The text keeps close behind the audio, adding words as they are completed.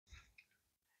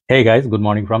Hey guys, good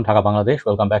morning from Dhaka, Bangladesh.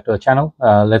 Welcome back to the channel.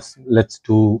 Let's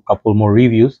do a couple more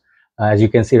reviews. As you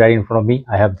can see right in front of me,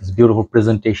 I have this beautiful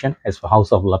presentation. It's for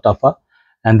House of Lattafa,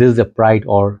 and this is a pride,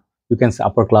 or you can say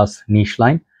upper class niche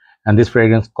line. And this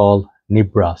fragrance called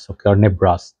Nebras, okay, or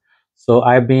Nebras. So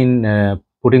I've been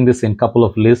putting this in a couple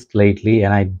of lists lately,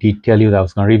 and I did tell you that I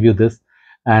was going to review this,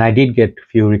 and I did get a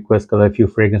few requests because I have a few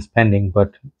fragrance pending.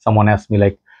 But someone asked me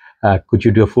like, could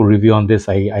you do a full review on this?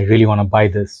 I really want to buy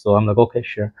this. So I'm like, okay,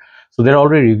 sure. So there are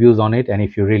already reviews on it, and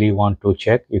if you really want to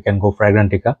check, you can go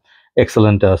Fragrantica.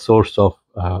 Excellent source of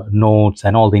notes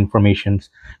and all the informations.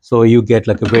 So you get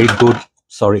like a very good,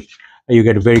 you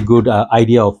get a very good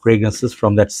idea of fragrances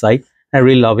from that site. I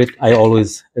really love it. I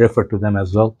always refer to them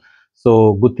as well.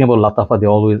 So good thing about Lattafa, they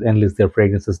always enlist their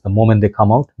fragrances the moment they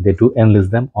come out. They do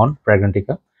enlist them on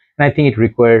Fragrantica, and I think it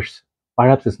requires,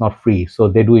 perhaps it's not free, so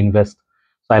they do invest.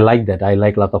 So I like that. I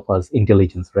like Lattafa's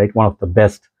intelligence, right? One of the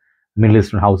best Middle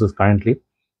Eastern houses currently,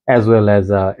 as well as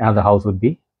another house would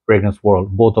be Fragrance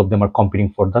World. Both of them are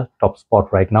competing for the top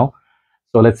spot right now.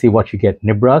 So let's see what you get.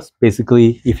 Nebras,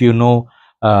 basically, if you know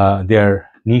their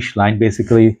niche line,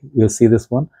 basically you'll see this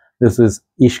one. This is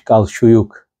Ishq Al Shuyuk,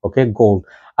 okay, gold.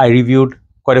 I reviewed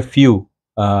quite a few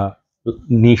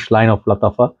niche line of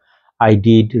Lattafa. I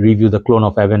did review the clone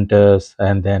of Aventus,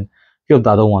 and then few of the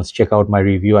other ones. Check out my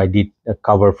review. I did a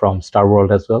cover from Star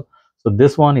World as well. So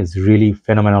this one is really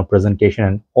phenomenal presentation,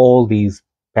 and all these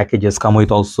packages come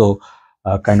with also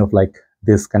kind of like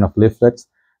this kind of leaflets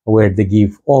where they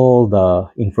give all the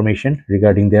information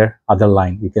regarding their other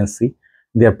line. You can see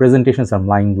their presentations are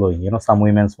mind blowing. You know, some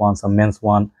women's one, some men's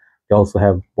one. They also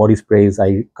have body sprays.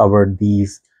 I covered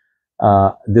these,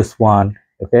 this one.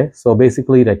 Okay, so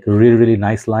basically like a really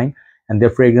nice line, and their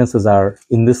fragrances are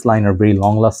in this line are very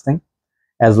long lasting,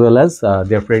 as well as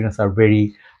their fragrance are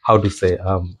very, how to say,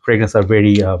 fragrance are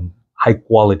very high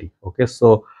quality. Okay,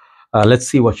 so let's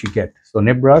see what you get. So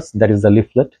Nebras, that is the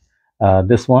leaflet.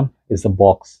 This one is the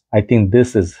box. I think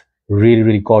this is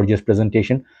really gorgeous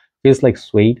presentation. Feels like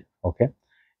suede. Okay,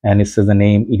 and it says the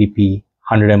name EDP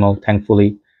 100 ml,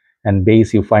 thankfully, and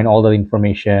base you find all the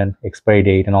information, expiry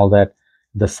date and all that.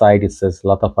 The side it says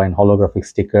Lattafa in holographic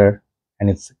sticker, and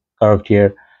it's curved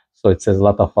here, so it says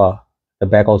Lattafa. The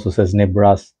back also says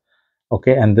Nebras.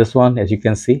 Okay, and this one, as you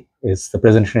can see, is the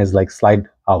presentation is like slide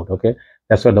out. Okay,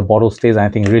 that's where the bottle stays. I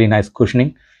think really nice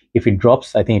cushioning. If it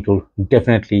drops, I think it will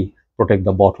definitely protect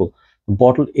the bottle. The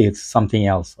bottle is something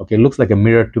else. Okay, it looks like a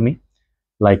mirror to me,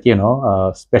 like, you know,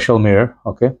 a special mirror.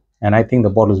 Okay, and I think the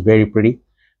bottle is very pretty.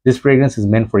 This fragrance is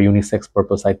meant for unisex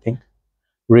purpose, I think.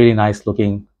 Really nice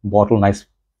looking bottle, nice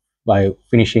by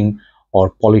finishing or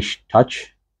polish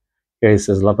touch. Here it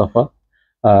says Lattafa.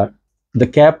 The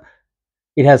cap,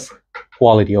 it has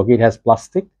quality. Okay, it has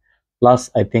plastic plus,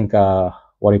 I think,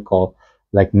 what you call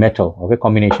like metal. Okay,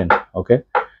 combination. Okay,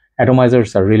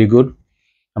 atomizers are really good.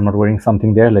 I'm not wearing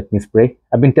something there. Let me spray.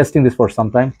 I've been testing this for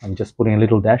some time. I'm just putting a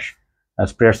little dash.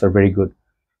 Sprayers are very good.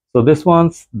 So this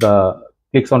one's the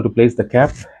clicks onto place the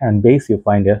cap, and base you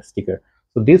find a sticker.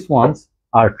 So these ones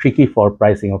are tricky for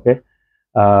pricing. Okay,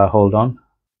 hold on.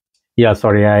 Yeah,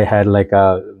 sorry, I had like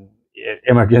a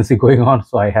emergency going on,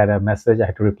 so I had a message. I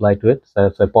had to reply to it,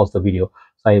 so I paused the video.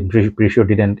 So I'm pretty sure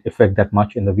didn't affect that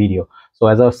much in the video. So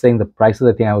as I was saying, the prices,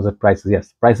 I think I was at prices.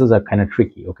 Yes, prices are kind of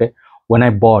tricky. Okay, when I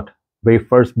bought very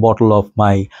first bottle of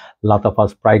my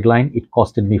Lattafa's Pride line, it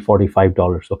costed me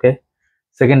 $45. Okay,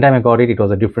 second time I got it, it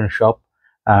was a different shop,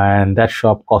 and that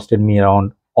shop costed me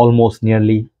around almost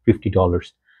nearly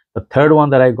 $50. The third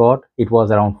one that I got, it was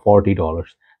around $40.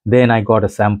 Then I got a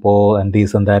sample and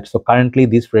this and that. So currently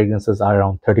these fragrances are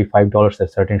around $35 at a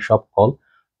certain shop called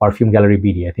Perfume Gallery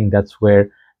BD. I think that's where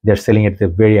they're selling it at a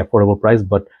very affordable price,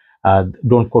 but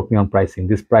don't quote me on pricing.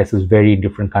 This price is very in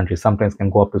different countries. Sometimes can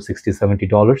go up to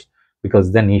 $60-$70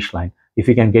 because they're niche line. If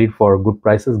you can get it for good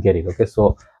prices, get it. Okay,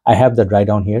 so I have that right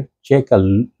down here. Take a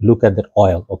look at that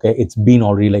oil. Okay, it's been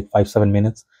already like 5-7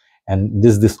 minutes, and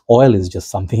this oil is just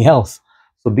something else.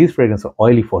 So these fragrances are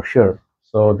oily for sure.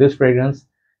 So this fragrance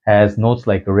has notes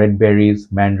like red berries,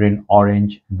 mandarin,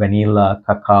 orange, vanilla,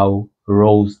 cacao,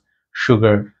 rose,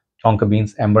 sugar, tonka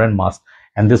beans, amber, and musk.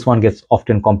 And this one gets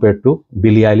often compared to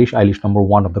Billie Eilish,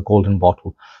 #1 of the golden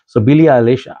bottle. So Billie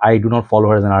Eilish, I do not follow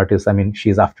her as an artist. I mean,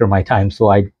 she's after my time, so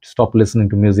I stopped listening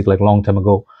to music like a long time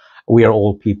ago. We are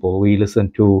old people. We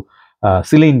listen to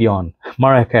Celine Dion,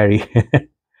 Mariah Carey,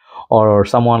 or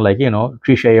someone like, you know,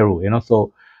 Trisha Yeru, you know.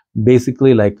 So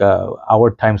basically, like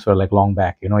our times were like long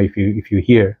back. You know, if you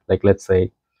hear, like, let's say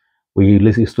we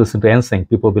used to listen to NSYNC,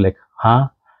 people will be like, huh,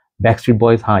 Backstreet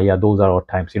Boys, huh, yeah, those are our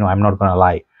times. You know, I'm not gonna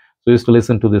lie. So we used to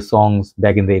listen to the songs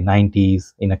back in the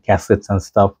 90s in a cassettes and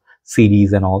stuff.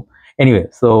 CDs and all. Anyway,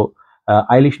 so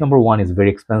Eilish number 1 is very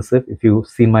expensive. If you've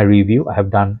seen my review, I have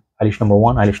done Eilish number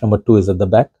 1. Eilish number 2 is at the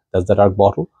back. That's the dark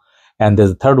bottle, and there's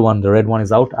the third one. The red one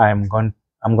is out. I'm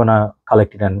gonna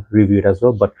collect it and review it as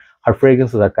well. But her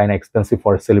fragrances are kind of expensive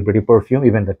for a celebrity perfume.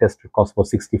 Even the tester cost for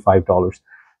 $65.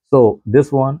 So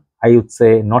this one, I would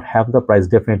say, not half the price,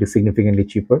 definitely significantly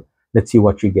cheaper. Let's see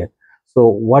what you get. So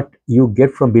what you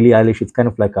get from Billie Eilish is kind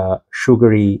of like a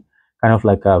sugary, kind of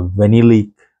like a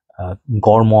vanillic,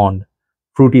 gourmand,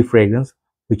 fruity fragrance,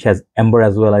 which has amber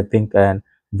as well, I think, and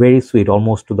very sweet,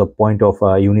 almost to the point of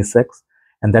unisex.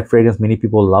 And that fragrance many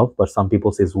people love, but some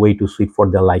people say it's way too sweet for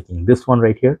their liking. This one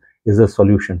right here is a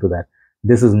solution to that.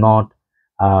 This is not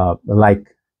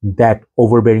like that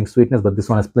overbearing sweetness, but this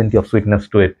one has plenty of sweetness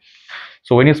to it.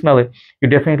 So when you smell it, you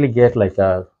definitely get like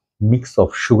a mix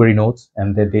of sugary notes,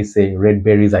 and then they say red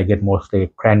berries. I get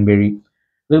mostly cranberry,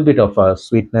 a little bit of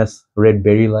sweetness, red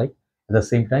berry like. At the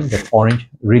same time, that orange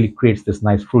really creates this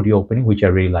nice fruity opening, which I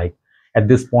really like. At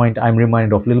this point, I'm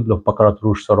reminded of a little bit of Baccarat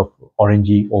Rouge sort of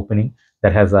orangey opening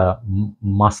that has a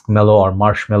muskmellow or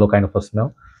marshmallow kind of a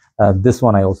smell. This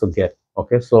one I also get.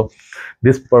 Okay, so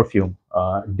this perfume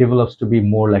develops to be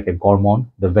more like a gourmand.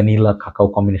 The vanilla cacao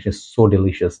combination is so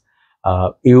delicious.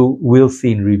 You will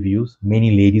see in reviews,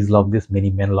 many ladies love this, many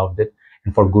men loved it,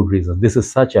 and for good reason. This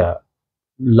is such a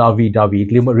lovey-dovey.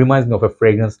 It reminds me of a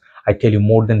fragrance, I tell you,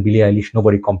 more than Billie Eilish,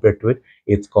 nobody compared to it.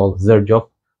 It's called Xerjoff.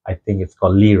 I think it's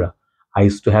called Lira. I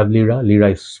used to have Lira.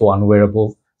 Lira is so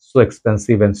unwearable, so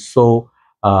expensive, and so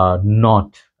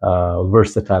not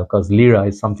versatile, because Lira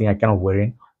is something I cannot wear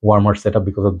in warmer setup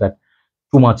because of that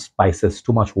too much spices,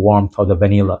 too much warmth of the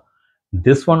vanilla.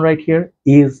 This one right here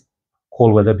is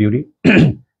cold weather beauty,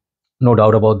 no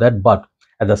doubt about that. But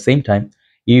at the same time,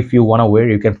 if you want to wear,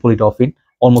 you can pull it off in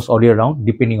almost all year round,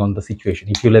 depending on the situation.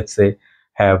 If you, let's say,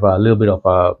 have a little bit of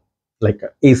a like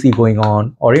AC going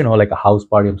on, or like a house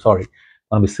party, I'm sorry,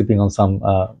 I'm gonna be sipping on some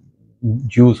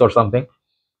juice or something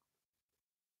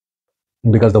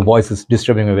because the voice is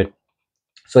disturbing me a bit.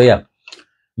 So yeah,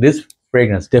 this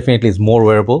fragrance definitely is more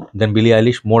wearable than Billie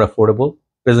Eilish, more affordable.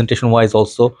 Presentation wise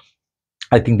also,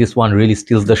 I think this one really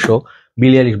steals the show.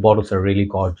 Billie Eilish bottles are really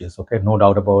gorgeous, okay, no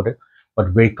doubt about it, but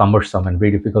very cumbersome and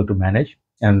very difficult to manage.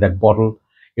 And that bottle,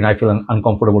 I feel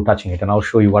uncomfortable touching it, and I'll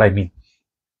show you what I mean.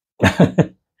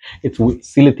 It's a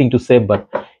silly thing to say, but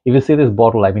if you see this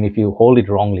bottle, I mean, if you hold it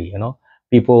wrongly,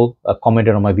 people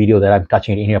commented on my video that I'm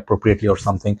touching it inappropriately or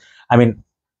something. I mean,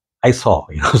 I saw,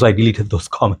 so I deleted those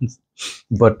comments.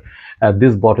 But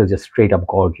this bottle is just straight up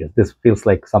gorgeous. This feels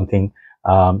like something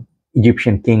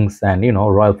Egyptian kings and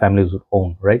royal families would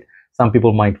own, right? Some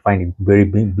people might find it very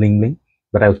bling bling,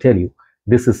 but I'll tell you,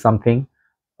 this is something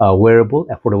wearable,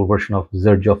 affordable version of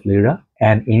Xerjoff Lira,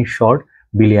 and in short,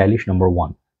 Billie Eilish number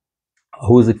 1.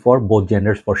 Who is it for? Both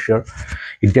genders, for sure.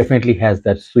 It definitely has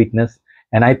that sweetness,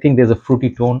 and I think there's a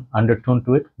fruity undertone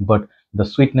to it, but the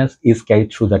sweetness is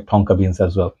carried through the tonka beans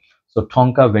as well. So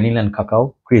tonka, vanilla, and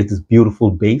cacao creates this beautiful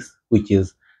base, which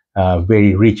is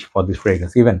very rich for this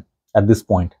fragrance. Even at this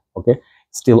point, okay,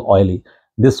 still oily.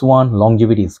 This one,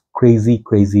 longevity is crazy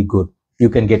good. You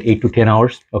can get 8 to 10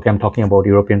 hours. Okay, I'm talking about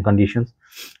European conditions.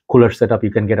 Cooler setup, you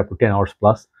can get up to 10 hours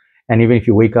plus. And even if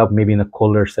you wake up maybe in a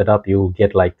colder setup, you'll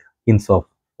get like hints of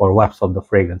or wafts of the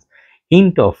fragrance.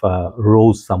 Hint of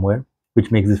rose somewhere,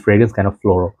 which makes this fragrance kind of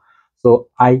floral. So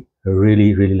I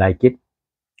really like it.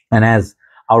 And as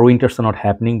our winters are not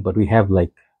happening, but we have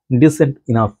like decent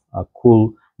enough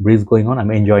cool breeze going on,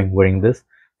 I'm enjoying wearing this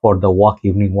for the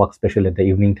evening walk, especially at the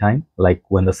evening time, like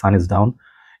when the sun is down.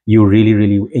 You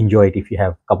really enjoy it if you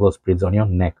have a couple of sprays on your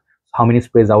neck. How many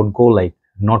sprays? I would go like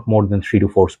not more than 3 to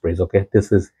 4 sprays. Okay,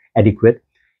 this is adequate.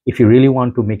 If you really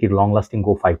want to make it long lasting,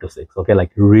 go 5 to 6. Okay,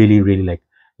 like really like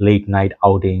late night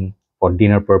outing for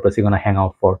dinner purpose. You're gonna hang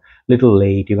out for little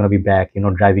late. You're gonna be back,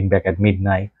 driving back at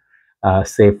midnight,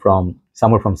 say from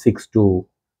somewhere from 6 to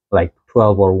like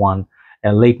 12 or 1.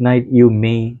 And late night, you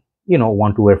may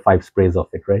want to wear 5 sprays of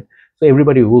it, right? So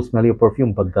everybody will smell your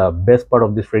perfume, but the best part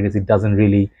of this fragrance, it doesn't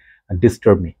really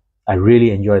disturb me. I really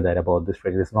enjoy that about this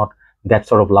fragrance. It's not that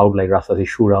sort of loud like Rasasi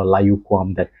Shura, Layu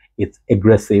Kwam, that it's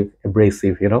aggressive,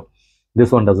 abrasive,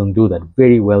 This one doesn't do that.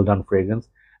 Very well done fragrance.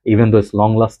 Even though it's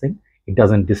long lasting, it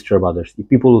doesn't disturb others.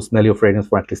 People will smell your fragrance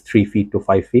for at least 3 feet to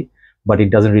 5 feet, but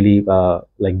it doesn't really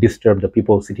like disturb the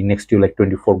people sitting next to you, like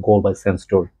 24 Gold by Sense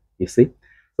Store, you see.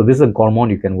 So this is a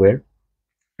gourmand you can wear.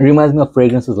 It reminds me of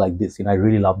fragrances like this. I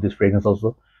really love this fragrance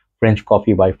also. French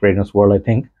Coffee by Fragrance World, I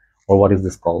think. Or what is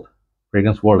this called?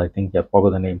 Fragrance World, I think. Yeah,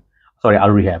 forgot the name. Sorry,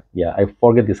 Al Rehab. Yeah, I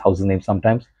forget this house's name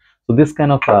sometimes. So this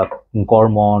kind of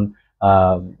gourmand,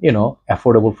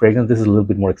 affordable fragrance. This is a little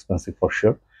bit more expensive for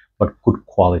sure. but good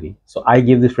quality. So I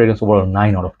give this fragrance overall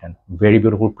 9 out of 10. Very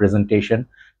beautiful presentation,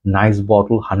 nice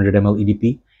bottle, 100 ml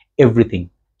EDP, everything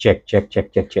check,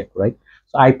 right?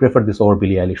 So I prefer this over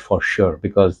Billie Eilish for sure,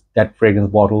 because that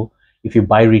fragrance bottle, if you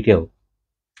buy retail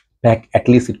pack, at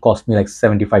least it cost me like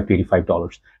 $75 to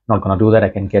 $85. Not gonna do that. I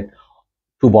can get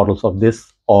 2 bottles of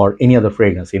this or any other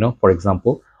fragrance, for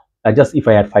example, just if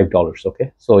I add $5,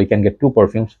 okay? So you can get 2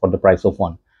 perfumes for the price of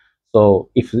 1. So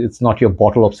if it's not your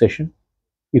bottle obsession,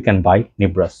 you can buy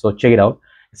Nebras. So check it out.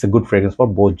 It's a good fragrance for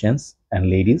both gents and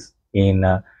ladies. In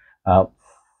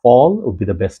fall would be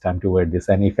the best time to wear this.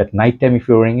 And if at night time, if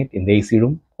you're wearing it in the AC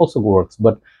room, also works.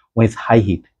 But when it's high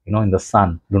heat, in the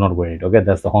sun, do not wear it, okay?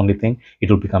 That's the only thing.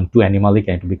 It will become too animalic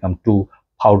and it will become too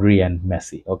powdery and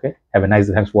messy, okay? Have a nice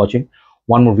day. Thanks for watching.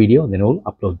 One more video, then we'll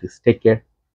upload this. Take care.